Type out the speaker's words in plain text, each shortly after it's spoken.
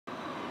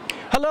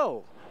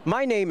Hello,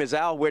 my name is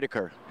Al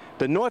Whitaker,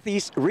 the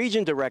Northeast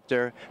Region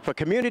Director for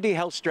Community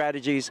Health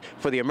Strategies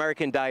for the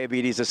American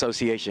Diabetes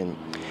Association.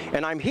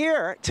 And I'm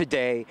here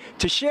today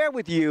to share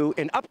with you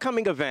an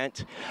upcoming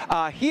event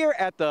here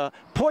at the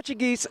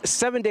Portuguese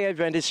Seventh-day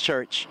Adventist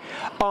Church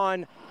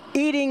on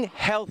eating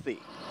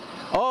healthy.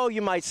 Oh,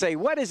 you might say,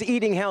 what is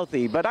eating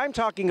healthy? But I'm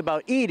talking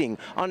about eating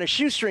on a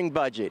shoestring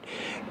budget,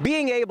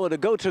 being able to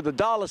go to the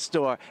dollar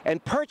store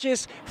and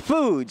purchase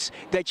foods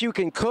that you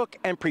can cook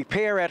and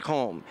prepare at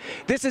home.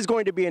 This is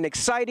going to be an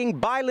exciting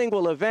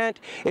bilingual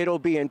event. It'll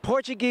be in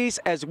Portuguese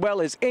as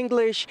well as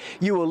English.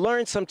 You will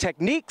learn some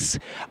techniques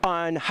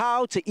on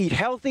how to eat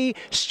healthy,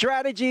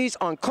 strategies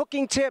on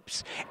cooking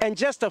tips, and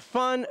just a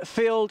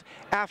fun-filled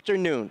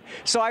afternoon.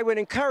 So I would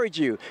encourage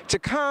you to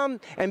come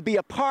and be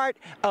a part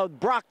of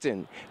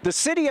Brockton,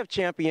 the City of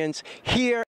Champions, here